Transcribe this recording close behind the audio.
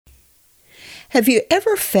Have you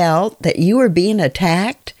ever felt that you were being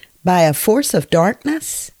attacked by a force of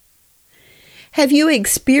darkness? Have you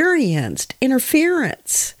experienced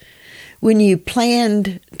interference when you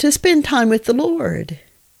planned to spend time with the Lord?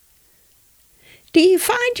 Do you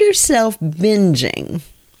find yourself binging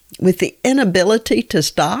with the inability to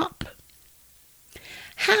stop?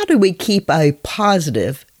 How do we keep a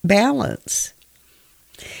positive balance?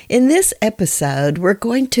 In this episode, we're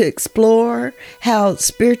going to explore how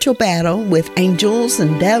spiritual battle with angels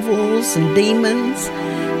and devils and demons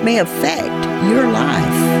may affect your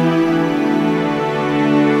life.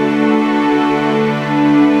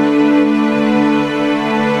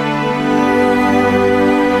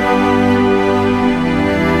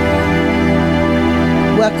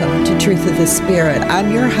 Welcome to Truth of the Spirit.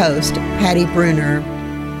 I'm your host, Patty Bruner.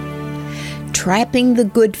 Trapping the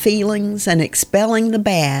good feelings and expelling the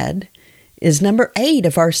bad is number 8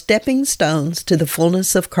 of our Stepping Stones to the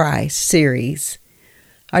Fullness of Christ series.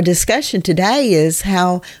 Our discussion today is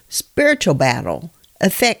how spiritual battle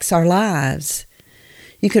affects our lives.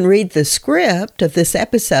 You can read the script of this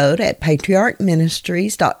episode at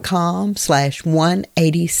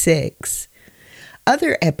patriarchministries.com/186.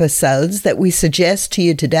 Other episodes that we suggest to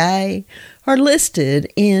you today are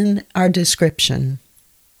listed in our description.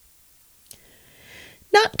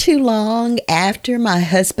 Not too long after my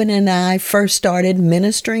husband and I first started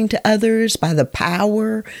ministering to others by the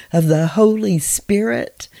power of the Holy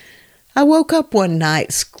Spirit, I woke up one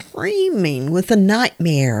night screaming with a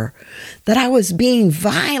nightmare that I was being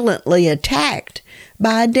violently attacked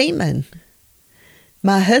by a demon.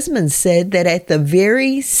 My husband said that at the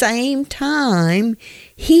very same time,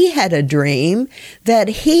 he had a dream that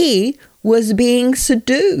he was being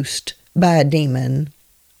seduced by a demon.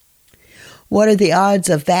 What are the odds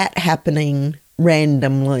of that happening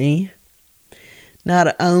randomly?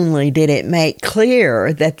 Not only did it make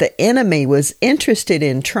clear that the enemy was interested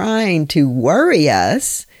in trying to worry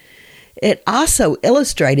us, it also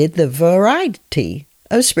illustrated the variety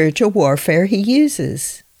of spiritual warfare he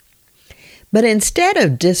uses. But instead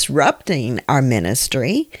of disrupting our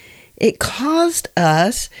ministry, it caused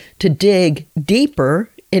us to dig deeper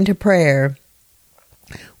into prayer,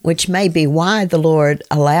 which may be why the Lord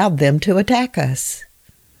allowed them to attack us.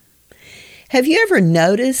 Have you ever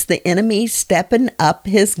noticed the enemy stepping up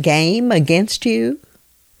his game against you?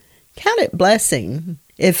 Count it blessing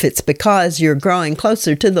if it's because you're growing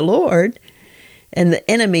closer to the Lord and the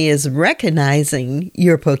enemy is recognizing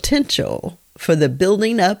your potential for the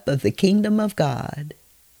building up of the kingdom of God.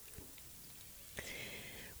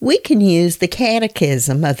 We can use the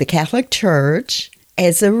Catechism of the Catholic Church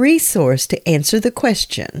as a resource to answer the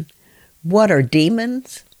question, what are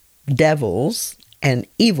demons, devils, and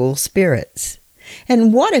evil spirits?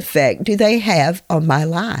 And what effect do they have on my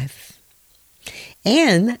life?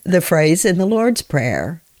 And the phrase in the Lord's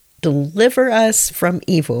Prayer, deliver us from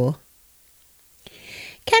evil.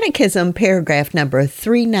 Catechism paragraph number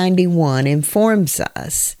 391 informs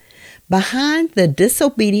us, behind the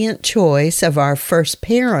disobedient choice of our first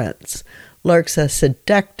parents lurks a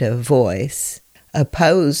seductive voice,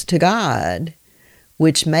 opposed to God,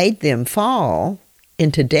 which made them fall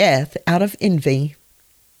into death out of envy.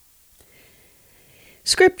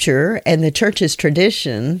 Scripture and the Church's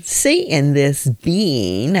tradition see in this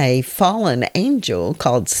being a fallen angel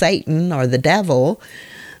called Satan or the devil.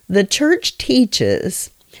 The Church teaches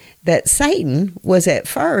that Satan was at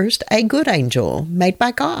first a good angel made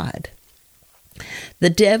by God. The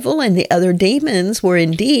devil and the other demons were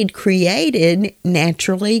indeed created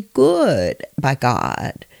naturally good by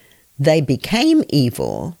God. They became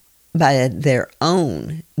evil by their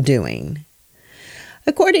own doing.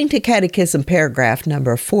 According to Catechism paragraph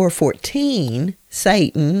number 414,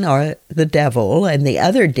 Satan, or the devil, and the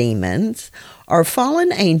other demons are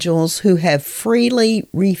fallen angels who have freely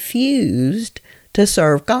refused to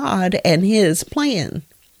serve God and His plan.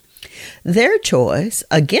 Their choice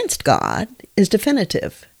against God is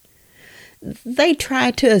definitive. They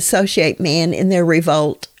try to associate man in their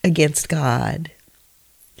revolt against God.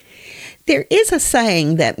 There is a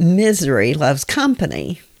saying that misery loves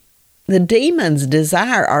company. The demons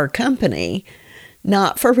desire our company,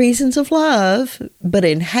 not for reasons of love, but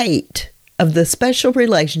in hate of the special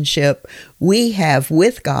relationship we have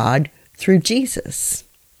with God through Jesus.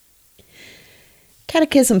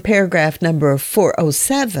 Catechism paragraph number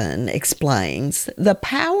 407 explains the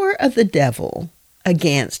power of the devil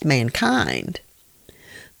against mankind.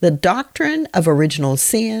 The doctrine of original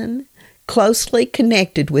sin, closely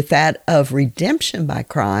connected with that of redemption by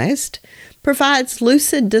Christ, provides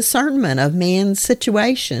lucid discernment of man's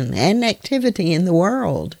situation and activity in the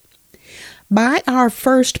world. By our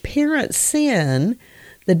first parent's sin,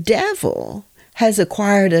 the devil has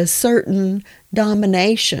acquired a certain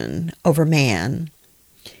domination over man.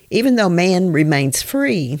 Even though man remains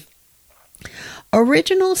free,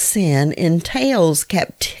 original sin entails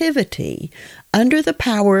captivity under the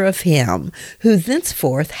power of him who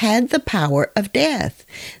thenceforth had the power of death,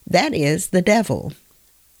 that is, the devil.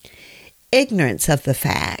 Ignorance of the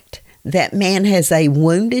fact that man has a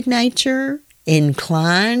wounded nature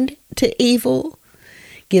inclined to evil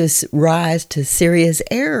gives rise to serious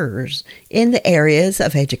errors in the areas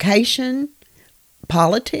of education,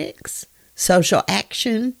 politics, social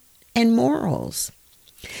action, and morals.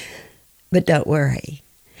 But don't worry.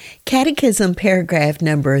 Catechism paragraph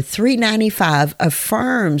number 395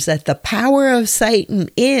 affirms that the power of Satan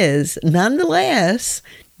is, nonetheless,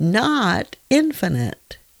 not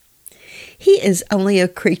infinite. He is only a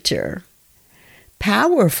creature,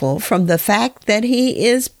 powerful from the fact that he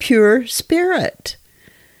is pure spirit,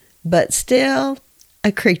 but still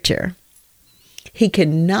a creature. He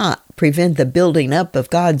cannot prevent the building up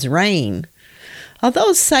of God's reign.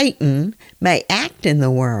 Although Satan may act in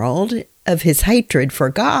the world of his hatred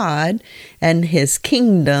for God and his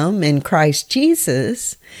kingdom in Christ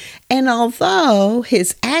Jesus, and although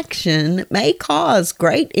his action may cause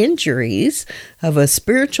great injuries of a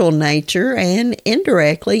spiritual nature and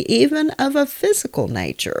indirectly even of a physical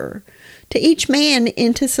nature to each man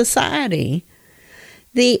into society,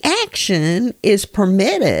 the action is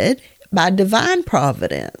permitted by divine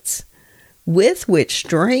providence, with which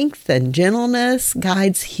strength and gentleness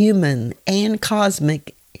guides human and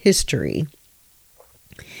cosmic history.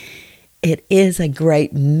 It is a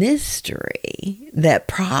great mystery that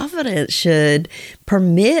providence should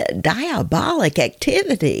permit diabolic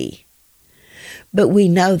activity. But we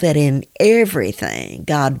know that in everything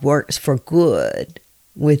God works for good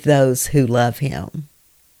with those who love him.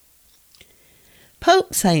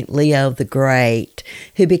 Pope St. Leo the Great,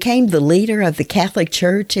 who became the leader of the Catholic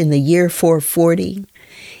Church in the year 440,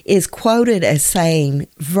 is quoted as saying,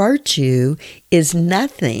 "Virtue is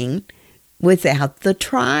nothing without the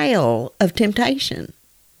trial of temptation,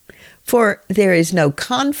 for there is no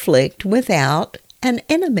conflict without an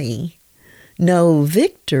enemy, no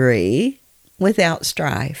victory without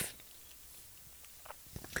strife."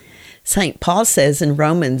 St. Paul says in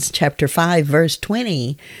Romans chapter 5, verse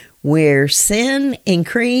 20, "Where sin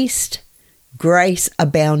increased, grace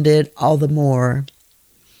abounded all the more."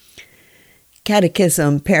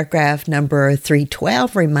 Catechism paragraph number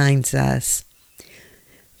 312 reminds us,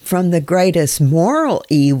 from the greatest moral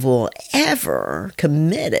evil ever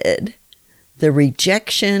committed, the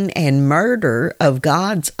rejection and murder of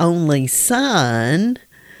God's only Son,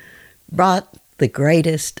 brought the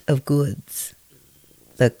greatest of goods,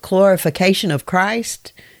 the glorification of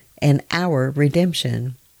Christ and our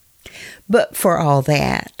redemption. But for all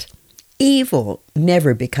that, evil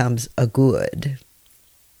never becomes a good.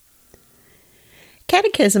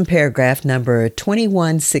 Catechism paragraph number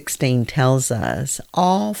 2116 tells us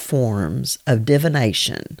all forms of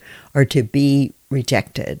divination are to be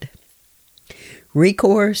rejected.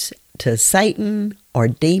 Recourse to Satan or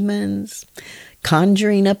demons,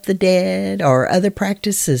 conjuring up the dead, or other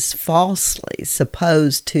practices falsely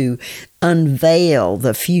supposed to unveil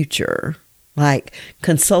the future, like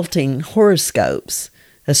consulting horoscopes,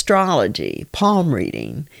 astrology, palm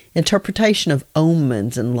reading, interpretation of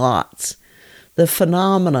omens and lots, the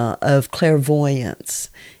phenomena of clairvoyance,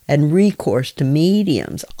 and recourse to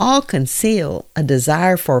mediums, all conceal a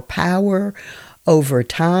desire for power over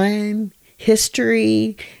time,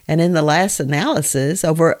 history, and in the last analysis,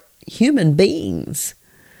 over human beings,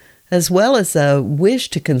 as well as a wish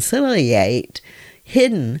to conciliate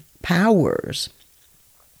hidden powers.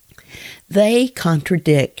 They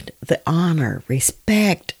contradict the honor,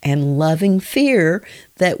 respect, and loving fear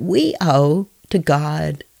that we owe to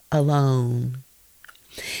God alone.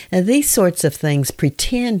 Now, these sorts of things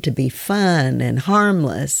pretend to be fun and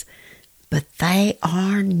harmless, but they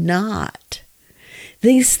are not.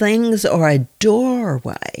 These things are a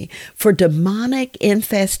doorway for demonic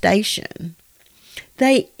infestation.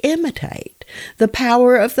 They imitate the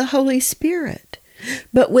power of the Holy Spirit,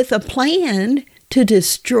 but with a plan to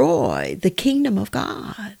destroy the kingdom of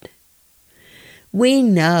God. We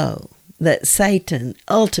know that Satan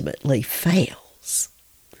ultimately fails,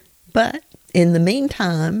 but in the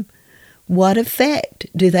meantime, what effect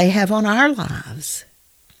do they have on our lives?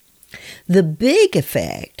 The big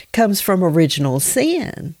effect comes from original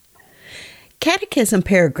sin. Catechism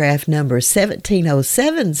paragraph number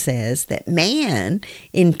 1707 says that man,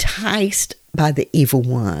 enticed by the evil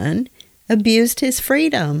one, abused his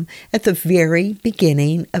freedom at the very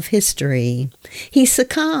beginning of history. He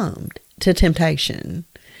succumbed to temptation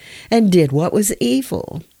and did what was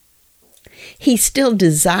evil. He still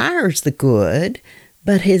desires the good,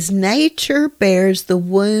 but his nature bears the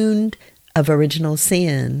wound of original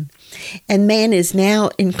sin, and man is now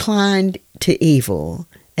inclined to evil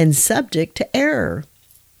and subject to error.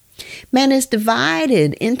 Man is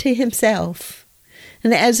divided into himself,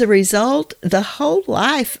 and as a result, the whole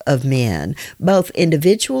life of men, both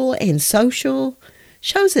individual and social,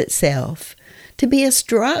 shows itself to be a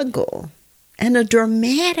struggle, and a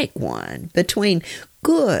dramatic one, between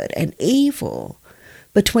good and evil,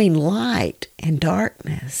 between light and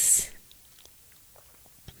darkness.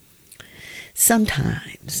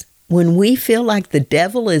 Sometimes, when we feel like the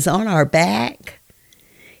devil is on our back,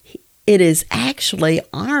 it is actually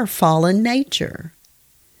our fallen nature.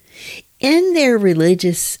 In their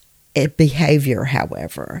religious behavior,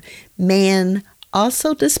 however, man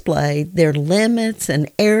also displayed their limits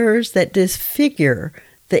and errors that disfigure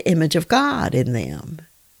the image of God in them.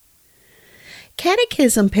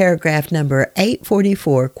 Catechism paragraph number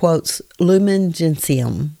 844 quotes Lumen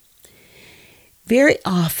Gentium. Very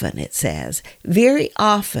often, it says, very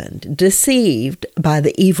often deceived by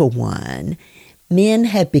the evil one, men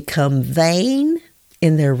have become vain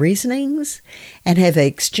in their reasonings and have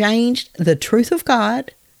exchanged the truth of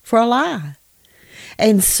God for a lie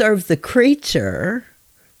and serve the creature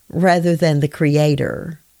rather than the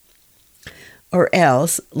Creator. Or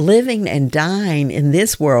else, living and dying in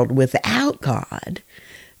this world without God,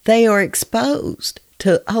 they are exposed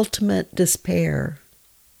to ultimate despair.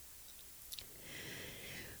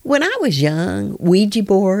 When I was young, Ouija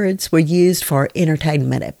boards were used for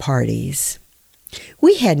entertainment at parties.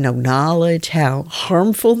 We had no knowledge how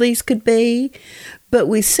harmful these could be, but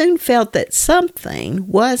we soon felt that something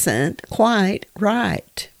wasn't quite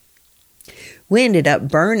right. We ended up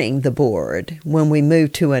burning the board when we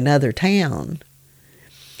moved to another town.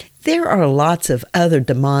 There are lots of other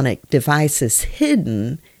demonic devices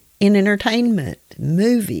hidden in entertainment,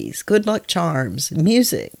 movies, good luck charms,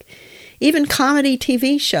 music, even comedy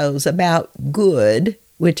TV shows about good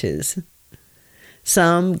witches.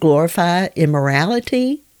 Some glorify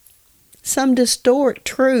immorality. Some distort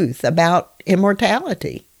truth about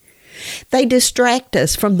immortality. They distract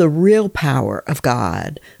us from the real power of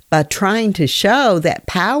God by trying to show that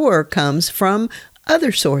power comes from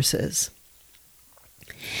other sources.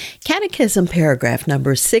 Catechism paragraph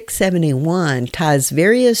number 671 ties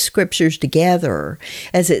various scriptures together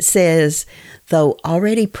as it says, though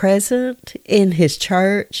already present in his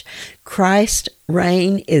church, Christ's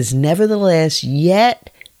reign is nevertheless yet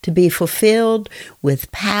to be fulfilled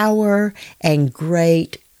with power and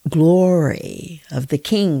great glory of the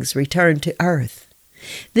King's return to earth.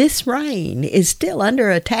 This reign is still under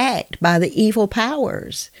attack by the evil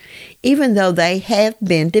powers, even though they have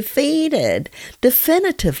been defeated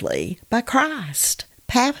definitively by Christ,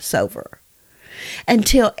 Passover.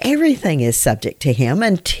 Until everything is subject to him,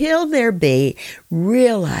 until there be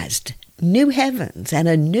realized new heavens and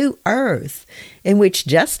a new earth in which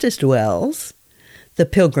justice dwells, the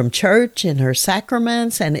Pilgrim Church and her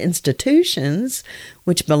sacraments and institutions,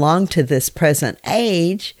 which belong to this present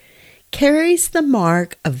age, carries the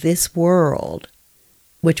mark of this world,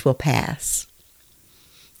 which will pass.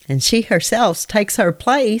 And she herself takes her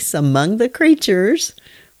place among the creatures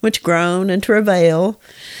which groan and travail,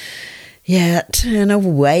 yet and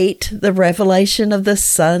await the revelation of the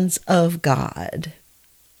sons of God.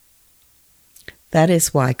 That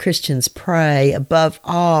is why Christians pray above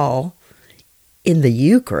all in the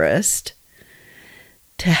Eucharist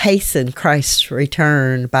to hasten Christ's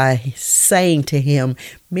return by saying to him,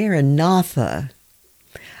 Maranatha,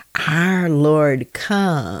 our Lord,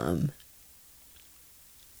 come.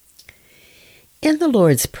 In the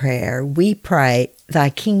Lord's Prayer, we pray, Thy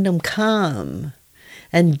kingdom come,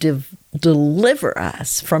 and deliver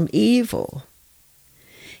us from evil.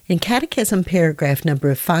 In Catechism paragraph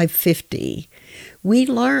number 550, we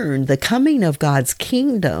learn the coming of God's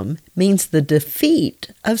kingdom means the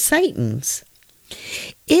defeat of Satan's.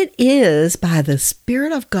 It is by the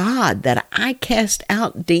Spirit of God that I cast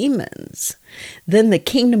out demons. Then the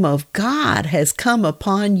kingdom of God has come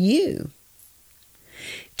upon you.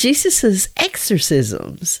 Jesus'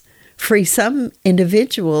 exorcisms free some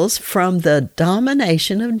individuals from the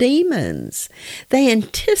domination of demons. They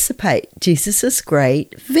anticipate Jesus'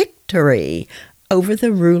 great victory over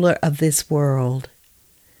the ruler of this world.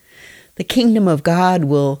 The kingdom of God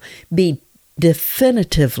will be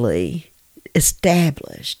definitively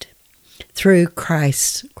established through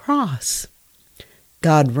Christ's cross.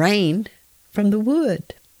 God reigned from the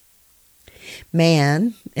wood.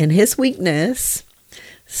 Man, in his weakness,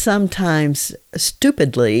 sometimes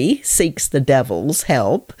stupidly seeks the devil's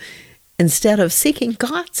help instead of seeking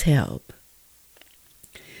God's help.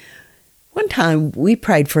 One time we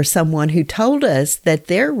prayed for someone who told us that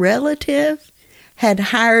their relative had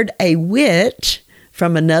hired a witch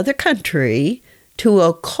from another country to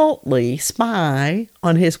occultly spy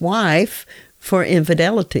on his wife for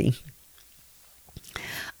infidelity.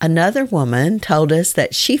 Another woman told us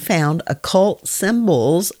that she found occult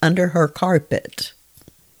symbols under her carpet.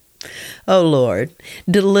 Oh Lord,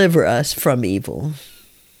 deliver us from evil.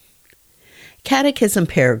 Catechism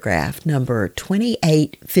paragraph number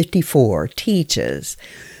 2854 teaches,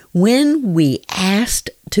 when we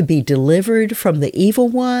asked to be delivered from the evil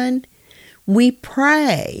one, we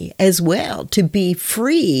pray as well to be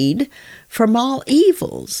freed from all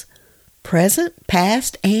evils, present,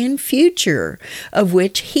 past, and future, of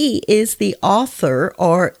which he is the author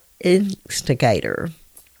or instigator.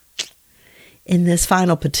 In this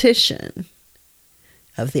final petition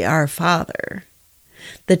of the Our Father,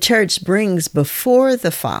 the Church brings before the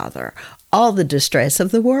Father all the distress of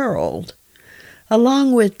the world,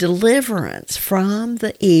 along with deliverance from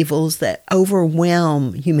the evils that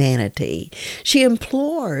overwhelm humanity. She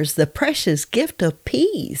implores the precious gift of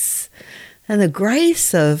peace and the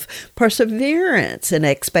grace of perseverance and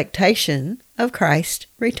expectation of Christ's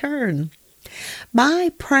return. By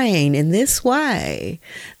praying in this way,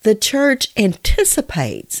 the Church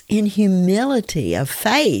anticipates in humility of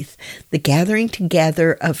faith the gathering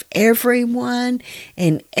together of everyone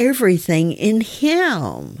and everything in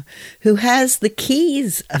Him who has the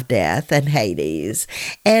keys of death and Hades,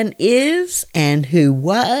 and is, and who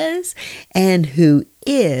was, and who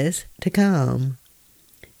is to come,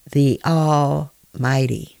 the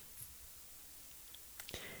Almighty.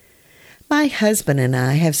 My husband and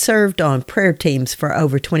I have served on prayer teams for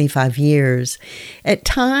over 25 years. At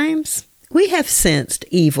times, we have sensed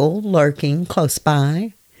evil lurking close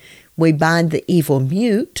by. We bind the evil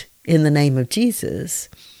mute in the name of Jesus.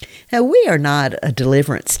 Now, we are not a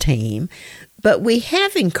deliverance team, but we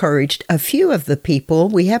have encouraged a few of the people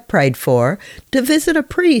we have prayed for to visit a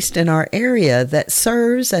priest in our area that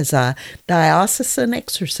serves as a diocesan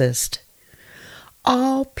exorcist.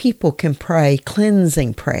 All people can pray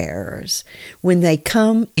cleansing prayers when they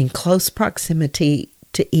come in close proximity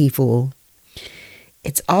to evil.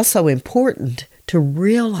 It's also important to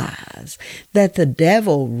realize that the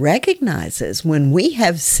devil recognizes when we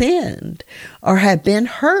have sinned or have been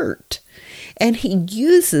hurt, and he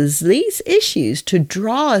uses these issues to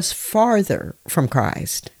draw us farther from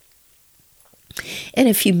Christ. In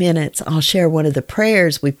a few minutes, I'll share one of the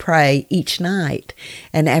prayers we pray each night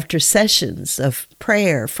and after sessions of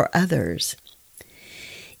prayer for others.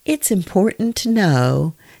 It's important to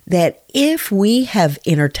know that if we have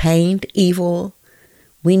entertained evil,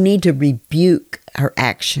 we need to rebuke our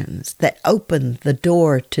actions that open the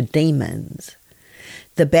door to demons.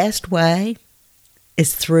 The best way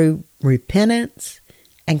is through repentance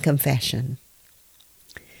and confession.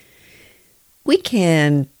 We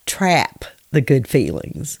can trap the good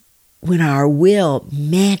feelings when our will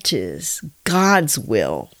matches God's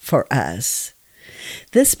will for us.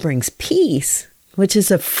 This brings peace, which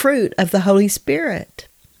is a fruit of the Holy Spirit.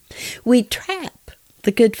 We trap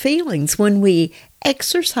the good feelings when we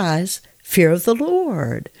exercise fear of the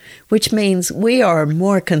Lord, which means we are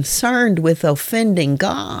more concerned with offending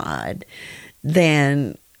God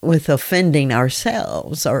than with offending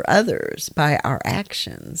ourselves or others by our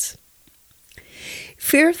actions.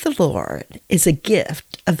 Fear of the Lord is a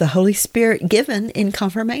gift of the Holy Spirit given in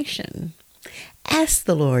confirmation. Ask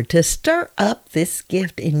the Lord to stir up this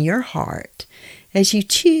gift in your heart as you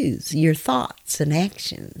choose your thoughts and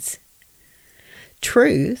actions.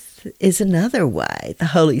 Truth is another way the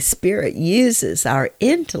Holy Spirit uses our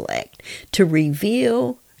intellect to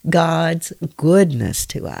reveal God's goodness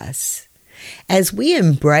to us. As we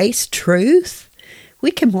embrace truth, we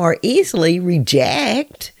can more easily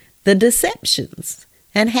reject the deceptions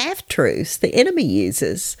and half-truths the enemy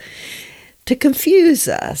uses to confuse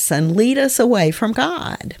us and lead us away from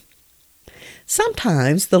God.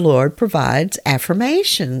 Sometimes the Lord provides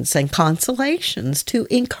affirmations and consolations to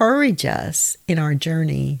encourage us in our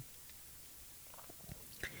journey.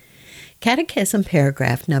 Catechism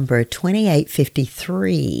paragraph number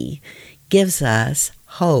 2853 gives us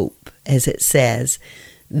hope, as it says,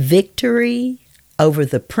 victory over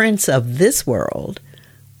the prince of this world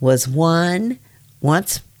was won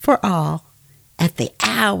once for all at the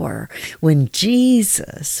hour when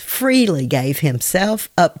Jesus freely gave himself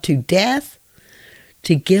up to death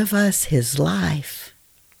to give us his life.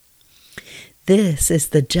 This is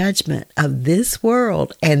the judgment of this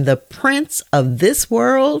world, and the prince of this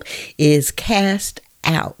world is cast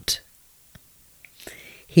out.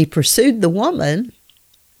 He pursued the woman,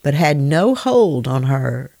 but had no hold on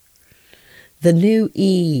her. The new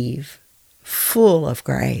Eve full of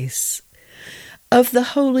grace, of the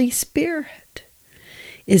Holy Spirit,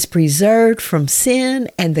 is preserved from sin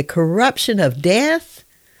and the corruption of death,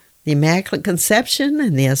 the Immaculate Conception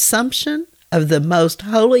and the Assumption of the Most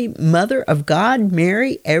Holy Mother of God,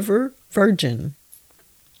 Mary, ever Virgin.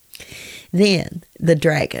 Then the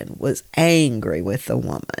dragon was angry with the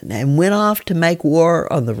woman and went off to make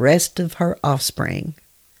war on the rest of her offspring.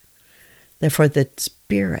 Therefore the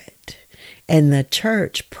Spirit and the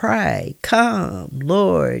Church pray, "Come,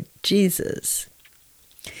 Lord Jesus,"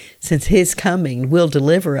 since his coming will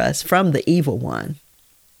deliver us from the evil one.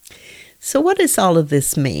 So what does all of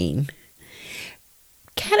this mean?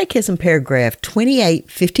 Catechism paragraph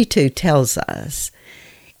 2852 tells us,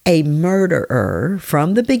 a murderer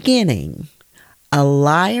from the beginning, a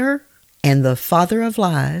liar and the father of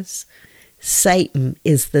lies, Satan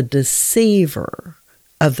is the deceiver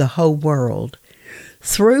of the whole world.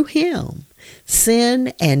 Through him,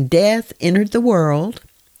 sin and death entered the world,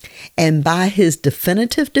 and by his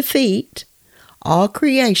definitive defeat, all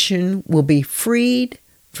creation will be freed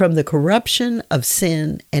from the corruption of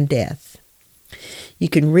sin and death. You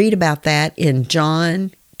can read about that in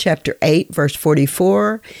John chapter 8, verse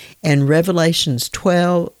 44, and Revelations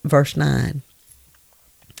 12, verse 9.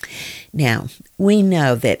 Now, we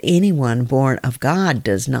know that anyone born of God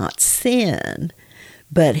does not sin,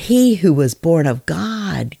 but he who was born of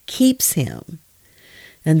God keeps him,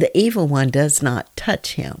 and the evil one does not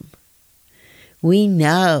touch him. We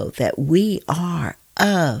know that we are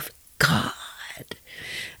of God,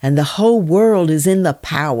 and the whole world is in the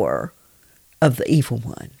power of the evil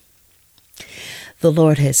one. The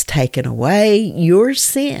Lord has taken away your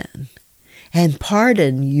sin and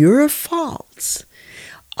pardoned your faults,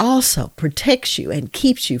 also protects you and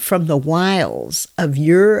keeps you from the wiles of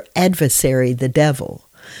your adversary, the devil,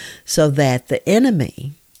 so that the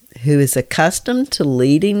enemy, who is accustomed to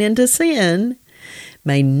leading into sin,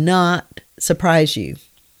 may not surprise you.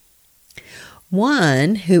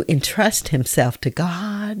 One who entrusts himself to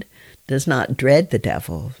God does not dread the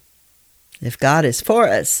devil. If God is for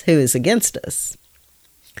us, who is against us?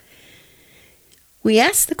 We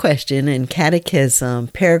ask the question in Catechism,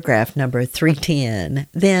 paragraph number 310,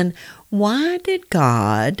 then why did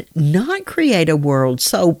God not create a world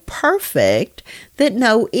so perfect that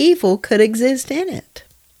no evil could exist in it?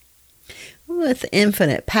 With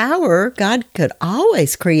infinite power, God could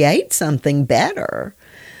always create something better,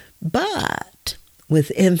 but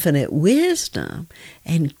with infinite wisdom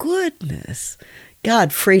and goodness,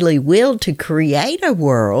 God freely willed to create a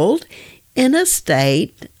world in a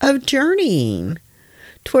state of journeying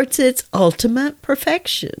towards its ultimate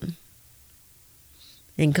perfection.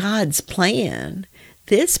 In God's plan,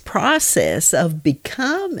 this process of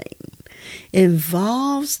becoming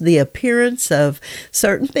involves the appearance of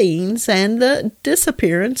certain beings and the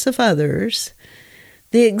disappearance of others,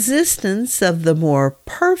 the existence of the more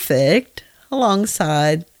perfect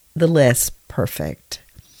alongside the less perfect,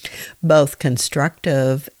 both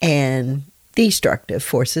constructive and destructive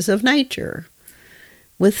forces of nature.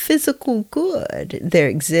 With physical good, there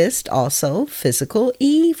exists also physical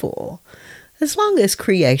evil, as long as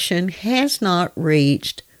creation has not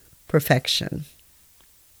reached perfection.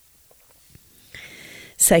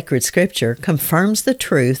 Sacred Scripture confirms the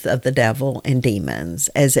truth of the devil and demons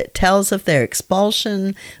as it tells of their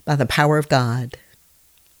expulsion by the power of God.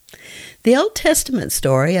 The Old Testament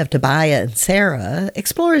story of Tobiah and Sarah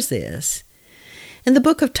explores this. In the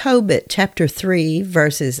book of Tobit, chapter 3,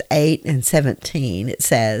 verses 8 and 17, it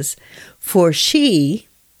says, "For she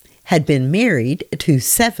had been married to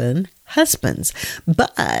 7 husbands,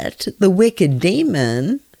 but the wicked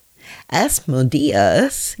demon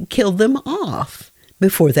Asmodeus killed them off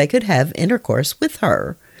before they could have intercourse with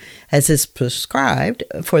her, as is prescribed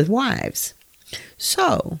for the wives.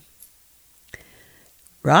 So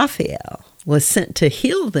Raphael was sent to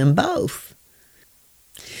heal them both,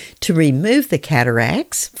 to remove the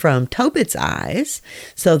cataracts from Tobit's eyes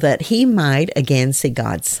so that he might again see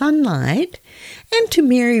God's sunlight, and to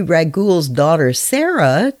marry Raguel's daughter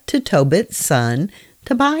Sarah to Tobit's son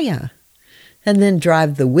Tobiah, and then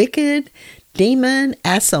drive the wicked demon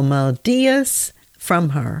Asmodeus from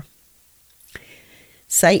her.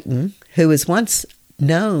 Satan, who was once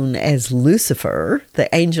known as Lucifer,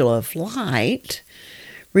 the angel of light,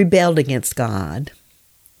 rebelled against God.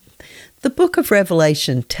 The book of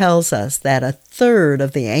Revelation tells us that 1/3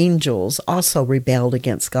 of the angels also rebelled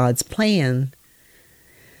against God's plan.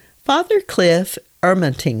 Father Cliff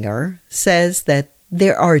Ermatinger says that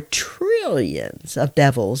there are trillions of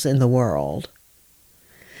devils in the world.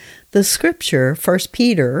 The scripture, 1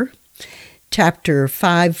 Peter chapter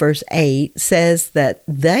 5, verse 8 says that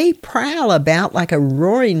they prowl about like a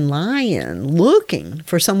roaring lion looking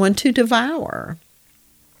for someone to devour.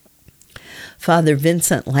 Father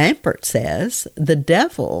Vincent Lampert says the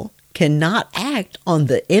devil cannot act on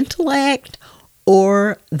the intellect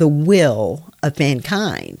or the will of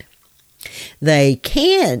mankind. They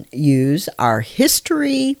can use our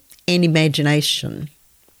history and imagination.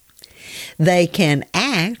 They can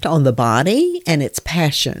act on the body and its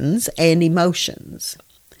passions and emotions.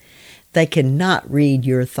 They cannot read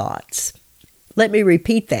your thoughts. Let me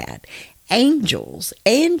repeat that. Angels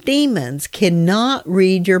and demons cannot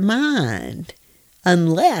read your mind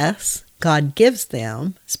unless God gives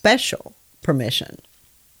them special permission.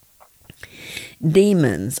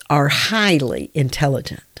 Demons are highly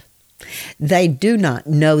intelligent. They do not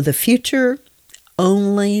know the future,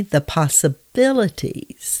 only the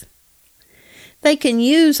possibilities. They can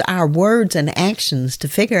use our words and actions to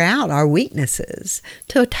figure out our weaknesses,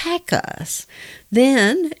 to attack us.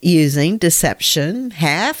 Then, using deception,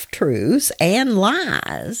 half-truths, and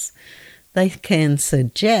lies, they can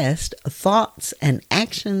suggest thoughts and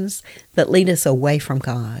actions that lead us away from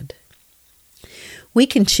God. We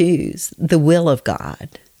can choose the will of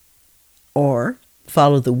God or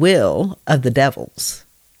follow the will of the devils.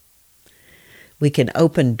 We can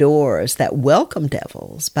open doors that welcome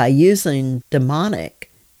devils by using demonic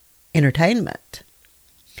entertainment.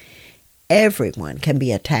 Everyone can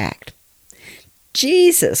be attacked.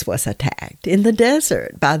 Jesus was attacked in the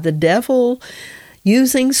desert by the devil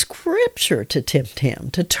using Scripture to tempt him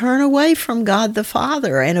to turn away from God the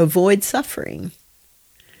Father and avoid suffering.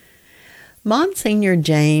 Monsignor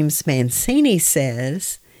James Mancini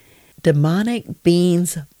says, demonic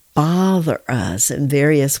beings bother us in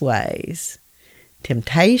various ways.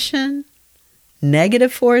 Temptation,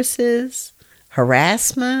 negative forces,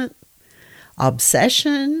 harassment,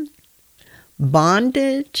 obsession,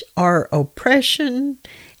 bondage or oppression,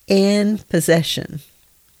 and possession.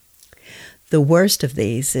 The worst of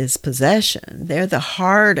these is possession. They're the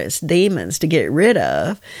hardest demons to get rid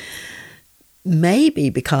of,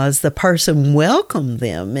 maybe because the person welcomed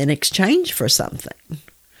them in exchange for something.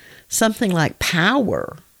 Something like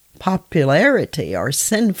power, popularity, or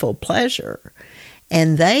sinful pleasure.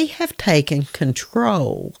 And they have taken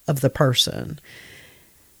control of the person,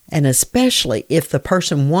 and especially if the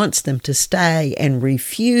person wants them to stay and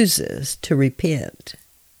refuses to repent.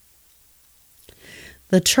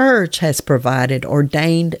 The church has provided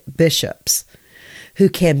ordained bishops who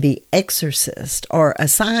can be exorcists or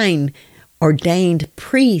assign ordained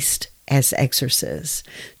priests as exorcists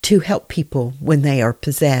to help people when they are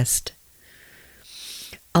possessed.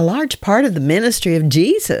 A large part of the ministry of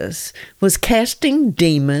Jesus was casting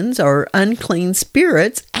demons or unclean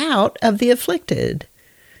spirits out of the afflicted.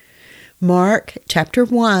 Mark chapter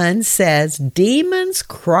 1 says, demons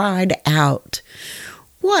cried out,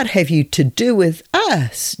 "What have you to do with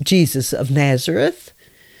us, Jesus of Nazareth?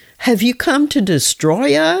 Have you come to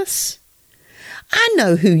destroy us? I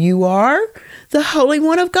know who you are, the Holy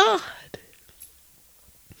One of God."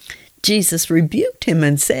 Jesus rebuked him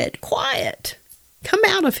and said, "Quiet. Come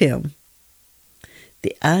out of him."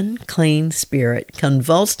 The unclean spirit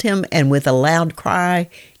convulsed him and with a loud cry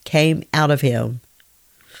came out of him.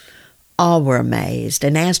 All were amazed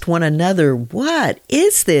and asked one another, "What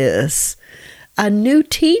is this? A new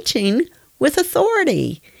teaching with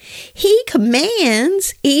authority. He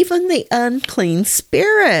commands even the unclean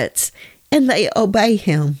spirits, and they obey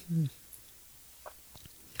him."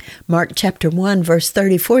 Mark chapter 1 verse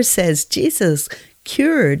 34 says, Jesus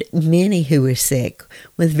cured many who were sick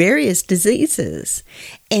with various diseases,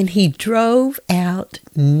 and he drove out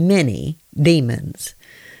many demons,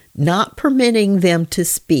 not permitting them to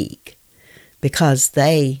speak, because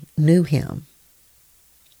they knew him.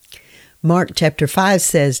 Mark chapter 5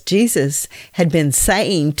 says Jesus had been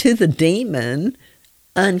saying to the demon,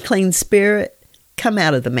 "Unclean spirit, come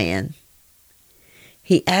out of the man."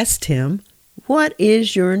 He asked him, "What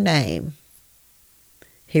is your name?"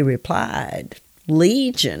 He replied,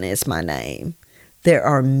 "Legion is my name. There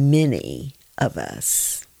are many of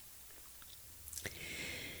us."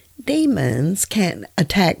 Demons can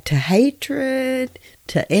attack to hatred,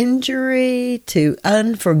 to injury, to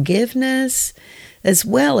unforgiveness, as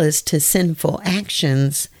well as to sinful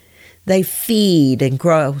actions. They feed and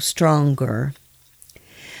grow stronger.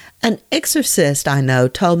 An exorcist I know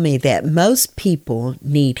told me that most people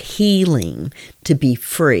need healing to be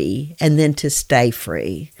free and then to stay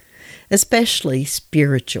free, especially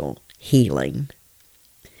spiritual healing.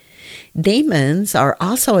 Demons are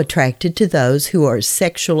also attracted to those who are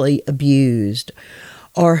sexually abused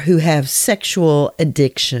or who have sexual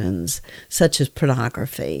addictions, such as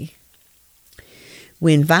pornography.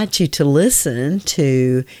 We invite you to listen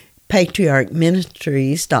to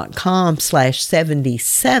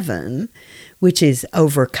patriarchministries.com/77, which is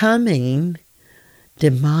overcoming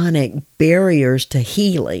demonic barriers to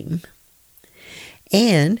healing,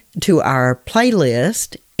 and to our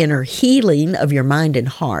playlist, Inner Healing of Your Mind and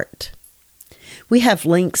Heart. We have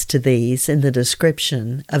links to these in the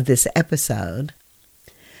description of this episode.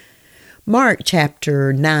 Mark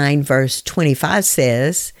chapter 9, verse 25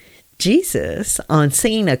 says, Jesus, on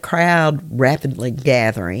seeing a crowd rapidly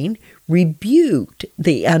gathering, rebuked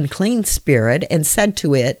the unclean spirit and said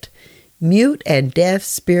to it, "Mute and deaf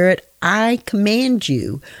spirit, I command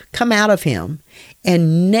you, come out of him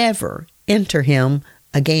and never enter him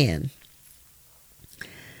again."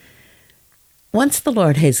 Once the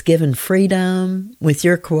Lord has given freedom with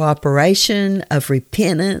your cooperation of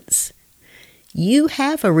repentance, you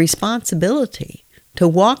have a responsibility to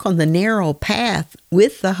walk on the narrow path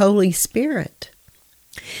with the Holy Spirit.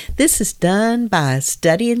 This is done by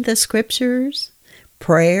studying the Scriptures,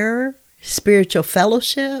 prayer, spiritual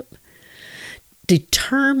fellowship,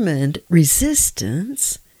 determined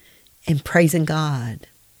resistance, and praising God.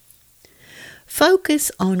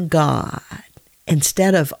 Focus on God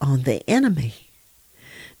instead of on the enemy.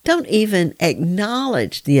 Don't even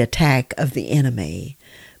acknowledge the attack of the enemy,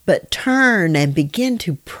 but turn and begin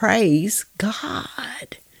to praise God.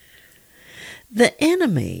 The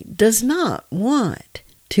enemy does not want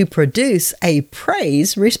to produce a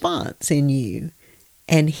praise response in you,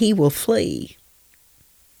 and he will flee.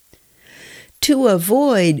 To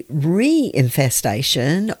avoid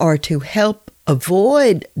reinfestation or to help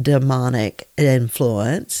avoid demonic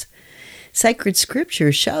influence, Sacred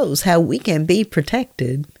Scripture shows how we can be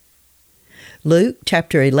protected. Luke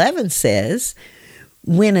chapter 11 says,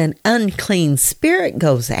 when an unclean spirit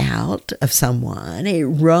goes out of someone, it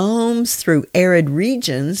roams through arid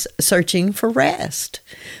regions searching for rest.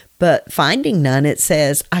 But finding none, it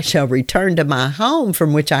says, I shall return to my home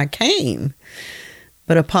from which I came.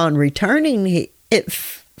 But upon returning, it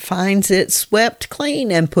finds it swept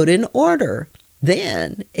clean and put in order.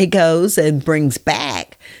 Then it goes and brings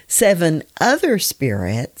back 7 other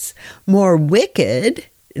spirits, more wicked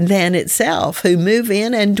than itself, who move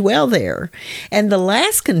in and dwell there. And the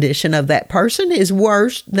last condition of that person is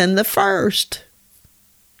worse than the first.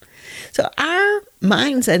 So our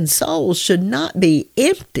minds and souls should not be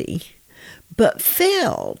empty, but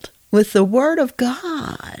filled with the Word of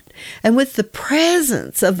God and with the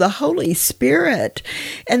presence of the Holy Spirit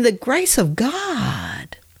and the grace of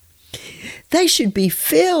God. They should be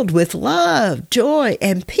filled with love, joy,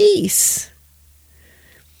 and peace.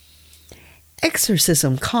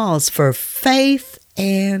 Exorcism calls for faith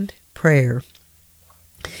and prayer.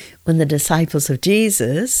 When the disciples of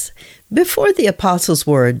Jesus, before the apostles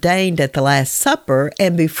were ordained at the Last Supper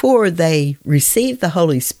and before they received the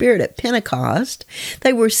Holy Spirit at Pentecost,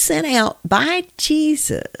 they were sent out by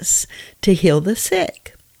Jesus to heal the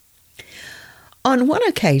sick. On one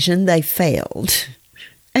occasion, they failed,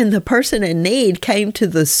 and the person in need came to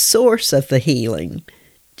the source of the healing,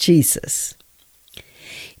 Jesus.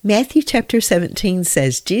 Matthew chapter 17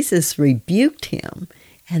 says Jesus rebuked him,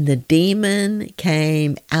 and the demon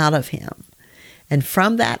came out of him. And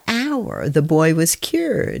from that hour, the boy was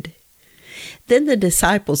cured. Then the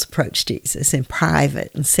disciples approached Jesus in private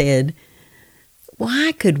and said,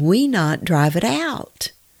 "Why could we not drive it out?"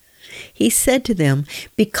 He said to them,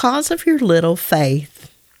 "Because of your little faith.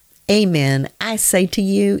 Amen, I say to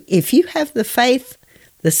you, if you have the faith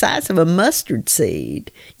the size of a mustard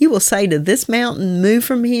seed, you will say to this mountain, move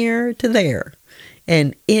from here to there,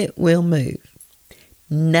 and it will move.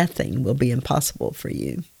 Nothing will be impossible for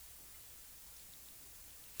you."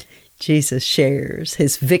 Jesus shares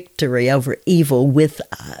his victory over evil with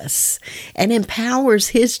us and empowers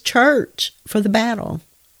his church for the battle.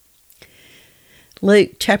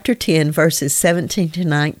 Luke chapter 10, verses 17 to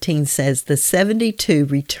 19 says, the 72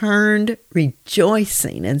 returned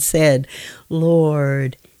rejoicing and said,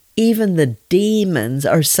 "Lord, even the demons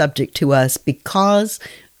are subject to us because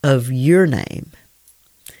of your name."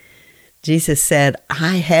 Jesus said,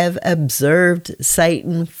 "I have observed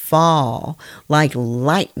Satan fall like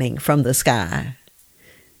lightning from the sky.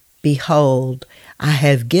 Behold, I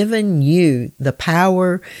have given you the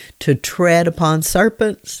power to tread upon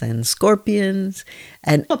serpents and scorpions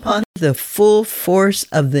and upon the full force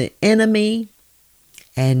of the enemy,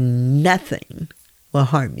 and nothing will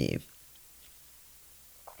harm you."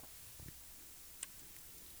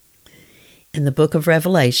 In the book of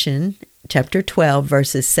Revelation, chapter 12,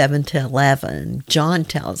 verses 7 to 11, John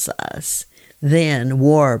tells us, "Then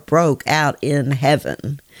war broke out in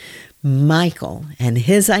heaven. Michael and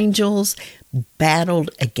his angels battled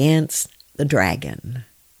against the dragon.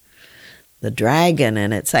 The dragon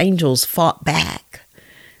and its angels fought back,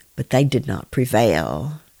 but they did not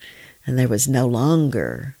prevail, and there was no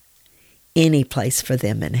longer any place for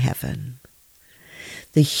them in heaven.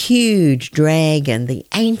 The huge dragon, the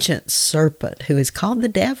ancient serpent, who is called the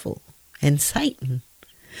devil and Satan,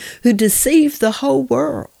 who deceived the whole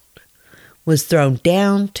world, was thrown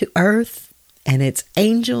down to earth, and its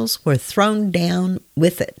angels were thrown down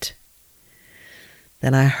with it.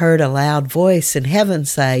 Then I heard a loud voice in heaven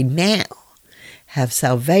say, "Now have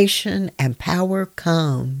salvation and power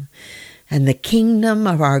come, and the kingdom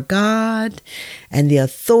of our God, and the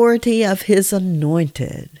authority of his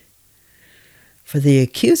anointed. For the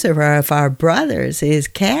accuser of our brothers is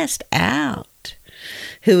cast out,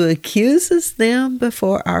 who accuses them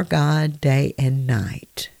before our God day and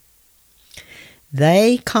night.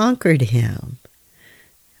 They conquered him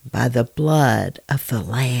by the blood of the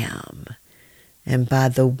Lamb and by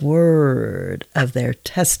the word of their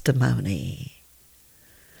testimony.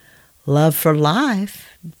 Love for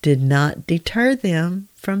life did not deter them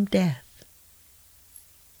from death."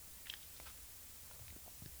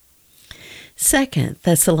 2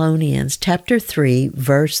 Thessalonians chapter 3,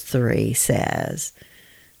 verse 3 says,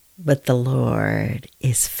 "But the Lord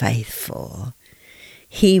is faithful.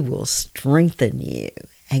 He will strengthen you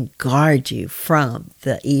and guard you from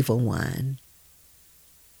the evil one."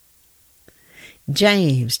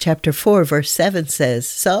 James chapter 4, verse 7 says,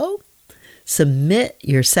 "So submit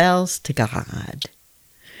yourselves to God.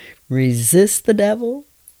 Resist the devil,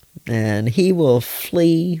 and he will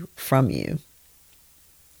flee from you."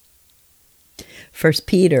 1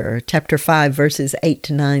 Peter chapter 5, verses 8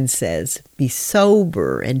 to 9 says, "Be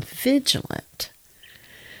sober and vigilant.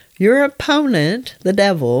 Your opponent, the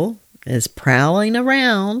devil, is prowling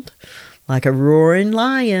around like a roaring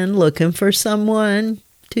lion looking for someone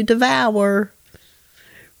to devour.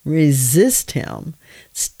 Resist him,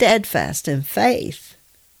 steadfast in faith,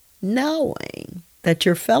 knowing that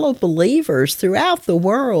your fellow believers throughout the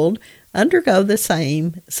world undergo the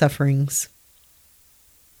same sufferings."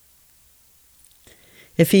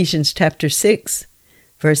 Ephesians chapter 6,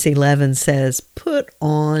 verse 11 says, "Put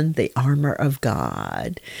on the armor of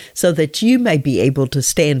God so that you may be able to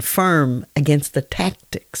stand firm against the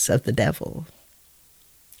tactics of the devil."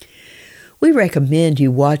 We recommend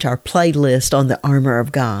you watch our playlist on the armor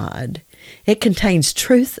of God. It contains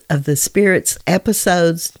Truth of the Spirit's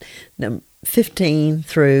episodes 15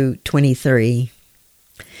 through 23.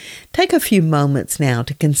 Take a few moments now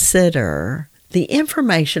to consider the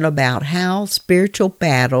information about how spiritual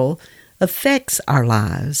battle affects our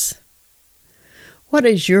lives. What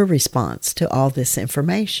is your response to all this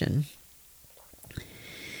information?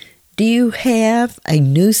 Do you have a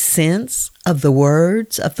new sense of the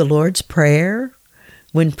words of the Lord's Prayer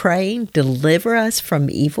when praying, "Deliver us from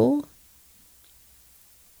evil"?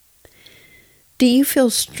 Do you feel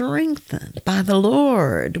strengthened by the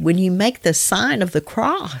Lord when you make the sign of the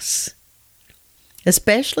cross,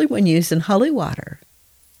 especially when using holy water?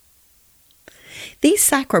 These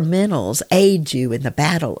sacramentals aid you in the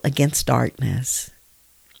battle against darkness.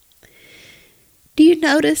 Do you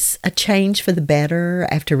notice a change for the better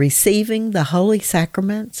after receiving the holy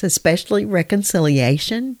sacraments, especially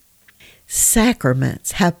reconciliation?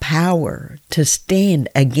 Sacraments have power to stand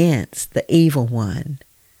against the evil one.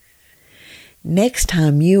 Next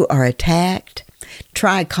time you are attacked,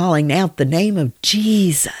 try calling out the name of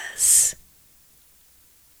Jesus.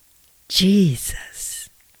 Jesus.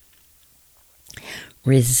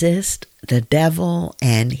 Resist the devil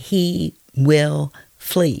and he will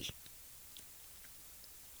flee.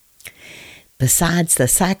 Besides the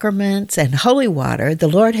sacraments and holy water, the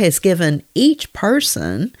Lord has given each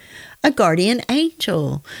person a guardian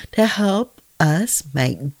angel to help us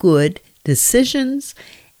make good decisions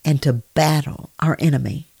and to battle our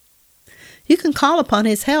enemy. You can call upon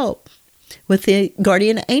his help with the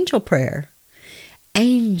guardian angel prayer.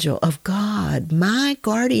 Angel of God, my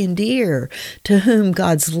guardian dear, to whom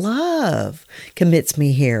God's love commits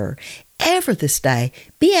me here, ever this day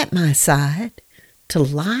be at my side, to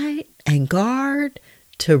light and guard,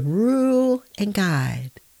 to rule and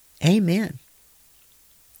guide. Amen.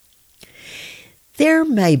 There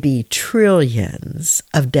may be trillions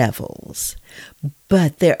of devils,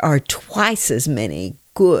 but there are twice as many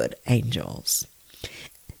good angels.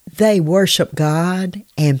 They worship God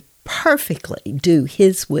and perfectly do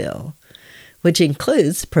His will, which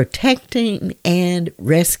includes protecting and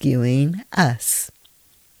rescuing us.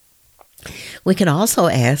 We can also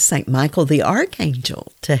ask St. Michael the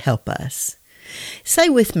Archangel to help us. Say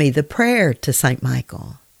with me the prayer to St.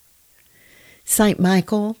 Michael. St.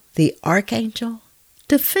 Michael the Archangel,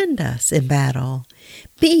 Defend us in battle.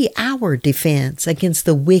 Be our defense against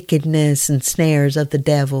the wickedness and snares of the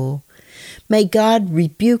devil. May God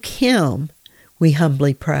rebuke him, we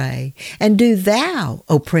humbly pray. And do thou,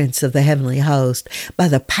 O Prince of the heavenly host, by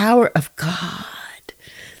the power of God,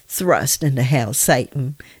 thrust into hell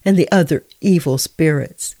Satan and the other evil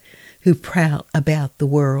spirits who prowl about the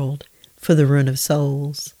world for the ruin of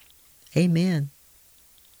souls. Amen.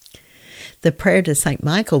 The prayer to St.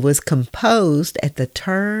 Michael was composed at the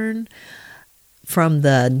turn from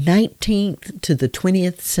the 19th to the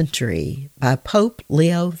 20th century by Pope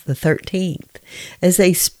Leo XIII as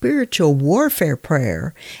a spiritual warfare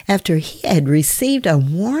prayer after he had received a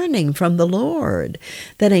warning from the Lord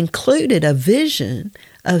that included a vision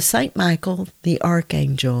of St. Michael the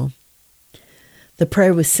Archangel. The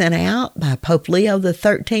prayer was sent out by Pope Leo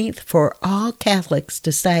XIII for all Catholics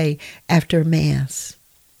to say after Mass.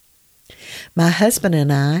 My husband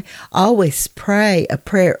and I always pray a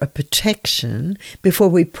prayer of protection before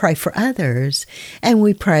we pray for others, and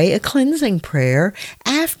we pray a cleansing prayer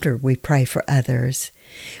after we pray for others.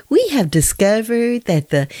 We have discovered that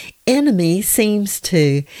the enemy seems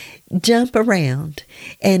to jump around,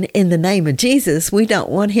 and in the name of Jesus, we don't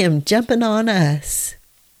want him jumping on us.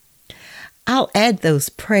 I'll add those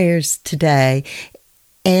prayers today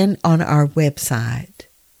and on our website.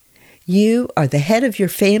 You or the head of your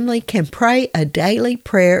family can pray a daily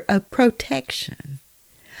prayer of protection.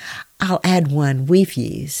 I'll add one we've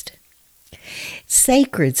used.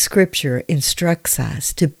 Sacred Scripture instructs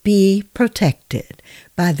us to be protected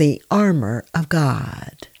by the armor of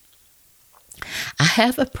God. I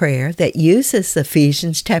have a prayer that uses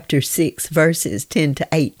Ephesians chapter 6, verses 10 to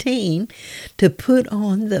 18 to put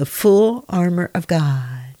on the full armor of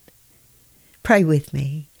God. Pray with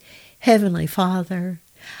me. Heavenly Father,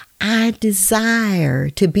 I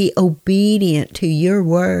desire to be obedient to your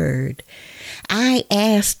word. I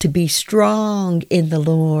ask to be strong in the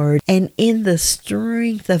Lord, and in the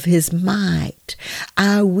strength of his might,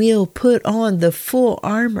 I will put on the full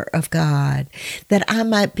armor of God, that I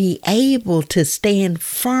might be able to stand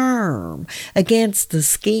firm against the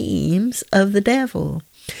schemes of the devil.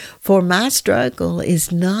 For my struggle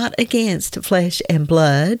is not against flesh and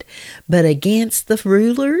blood, but against the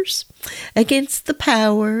rulers, against the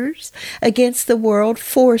powers, against the world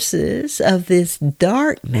forces of this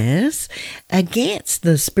darkness, against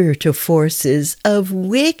the spiritual forces of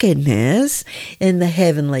wickedness in the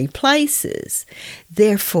heavenly places.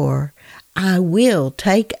 Therefore, I will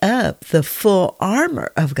take up the full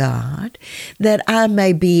armor of God, that I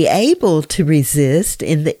may be able to resist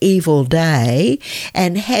in the evil day,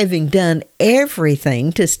 and having done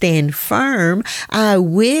everything to stand firm, I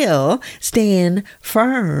will stand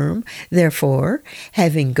firm. Therefore,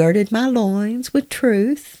 having girded my loins with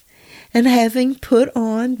truth, and having put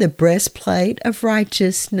on the breastplate of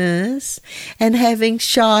righteousness, and having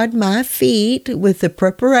shod my feet with the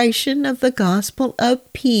preparation of the gospel of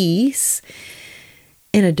peace,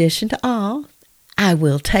 in addition to all, I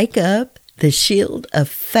will take up the shield of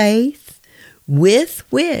faith, with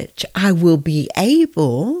which I will be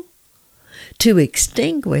able to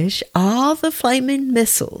extinguish all the flaming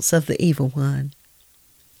missiles of the evil one,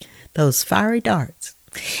 those fiery darts.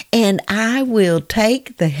 And I will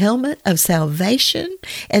take the helmet of salvation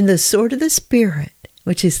and the sword of the Spirit,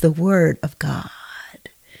 which is the word of God.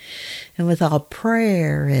 And with all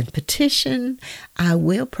prayer and petition, I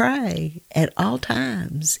will pray at all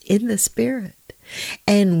times in the Spirit.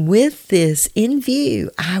 And with this in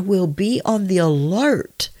view, I will be on the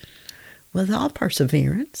alert with all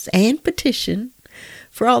perseverance and petition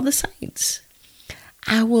for all the saints.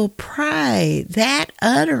 I will pray that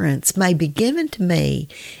utterance may be given to me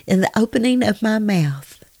in the opening of my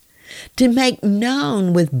mouth, to make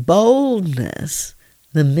known with boldness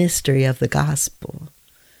the mystery of the gospel.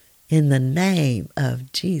 In the name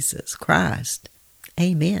of Jesus Christ.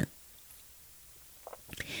 Amen.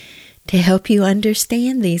 To help you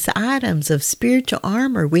understand these items of spiritual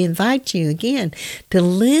armor, we invite you again to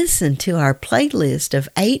listen to our playlist of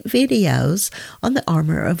 8 videos on the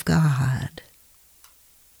armor of God.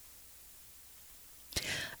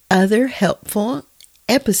 Other helpful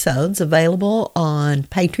episodes available on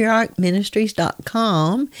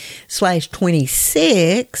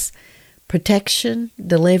patriarchministries.com/26, Protection,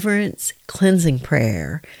 Deliverance, Cleansing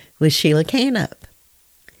Prayer with Sheila Canup.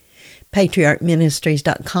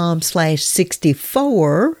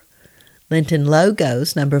 patriarchministries.com/64, Lenten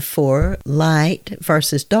Logos number 4, Light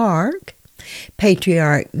versus Dark.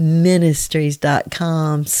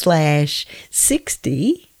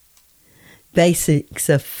 patriarchministries.com/60, Basics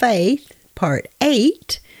of Faith, Part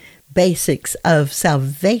 8, Basics of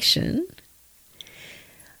Salvation.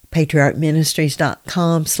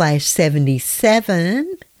 PatriarchMinistries.com/77,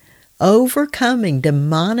 Overcoming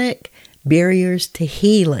Demonic Barriers to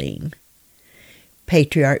Healing.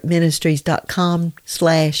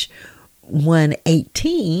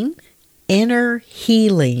 PatriarchMinistries.com/118, Inner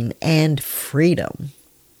Healing and Freedom.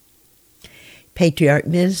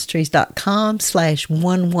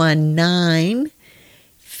 PatriarchMinistries.com/119,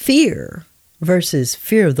 Fear versus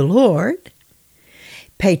Fear of the Lord.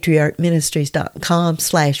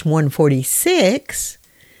 PatriarchMinistries.com/146,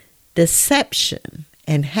 Deception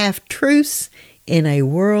and Half-Truths in a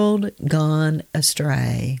World Gone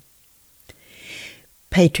Astray.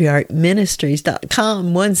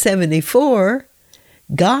 PatriarchMinistries.com/174,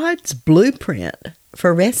 God's Blueprint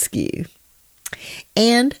for Rescue.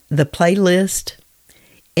 And the playlist,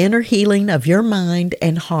 Inner Healing of Your Mind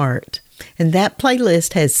and Heart. And that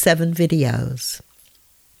playlist has 7 videos.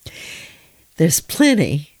 There's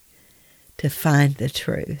plenty to find the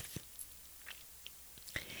truth.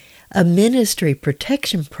 A ministry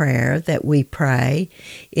protection prayer that we pray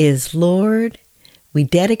is, Lord, we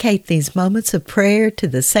dedicate these moments of prayer to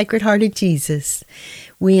the Sacred Heart of Jesus.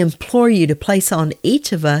 We implore you to place on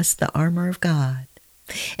each of us the armor of God.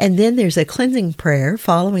 And then there's a cleansing prayer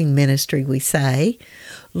following ministry. We say,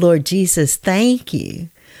 Lord Jesus, thank you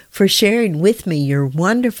for sharing with me your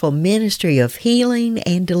wonderful ministry of healing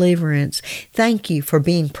and deliverance. Thank you for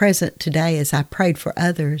being present today as I prayed for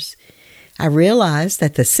others. I realize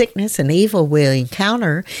that the sickness and evil we'll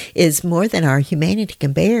encounter is more than our humanity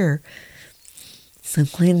can bear. So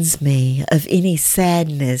cleanse me of any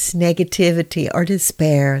sadness, negativity, or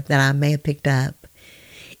despair that I may have picked up.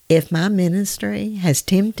 If my ministry has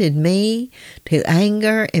tempted me to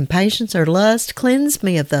anger, impatience, or lust, cleanse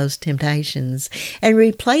me of those temptations and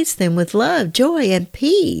replace them with love, joy, and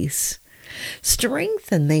peace.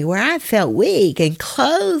 Strengthen me where I felt weak and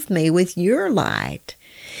clothe me with your light.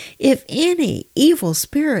 If any evil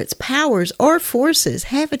spirits, powers, or forces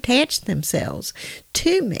have attached themselves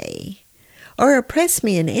to me or oppress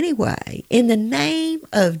me in any way, in the name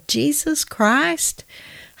of Jesus Christ,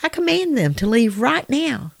 I command them to leave right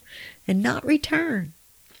now and not return.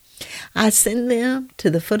 I send them to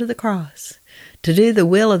the foot of the cross to do the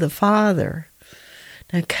will of the Father.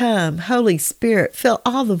 Now come, Holy Spirit, fill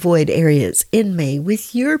all the void areas in me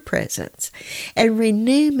with your presence and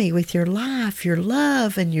renew me with your life, your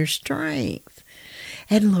love, and your strength.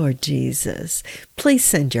 And Lord Jesus, please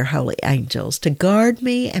send your holy angels to guard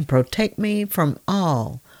me and protect me from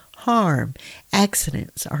all harm,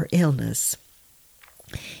 accidents, or illness.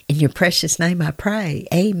 In your precious name I pray.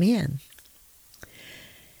 Amen.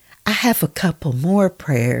 I have a couple more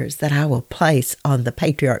prayers that I will place on the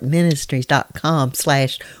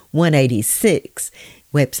PatriarchMinistries.com/186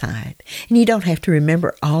 website. And you don't have to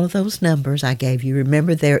remember all of those numbers I gave you.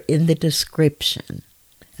 Remember, they're in the description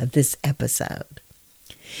of this episode.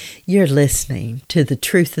 You're listening to The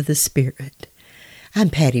Truth of the Spirit. I'm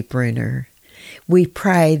Patty Bruner. We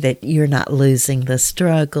pray that you're not losing the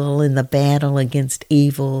struggle in the battle against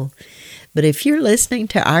evil. But if you're listening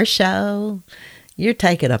to our show, you're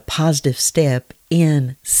taking a positive step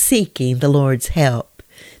in seeking the Lord's help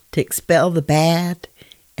to expel the bad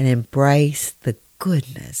and embrace the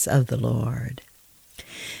goodness of the Lord.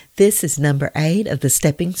 This is number 8 of the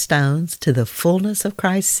Stepping Stones to the Fullness of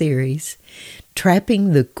Christ series,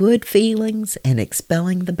 Trapping the Good Feelings and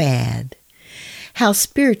Expelling the Bad. How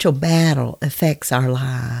spiritual battle affects our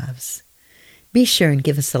lives. Be sure and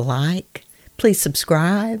give us a like. Please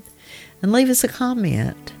subscribe and leave us a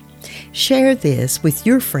comment. Share this with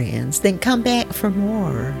your friends, then come back for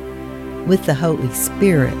more. With the Holy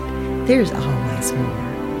Spirit, there's always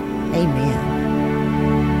more. Amen.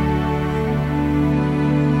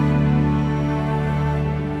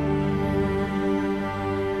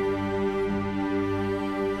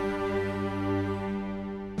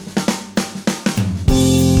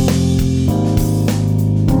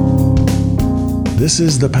 This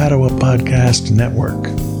is the Padua Podcast Network.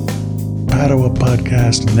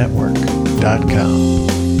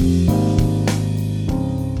 PaduaPodcastNetwork.com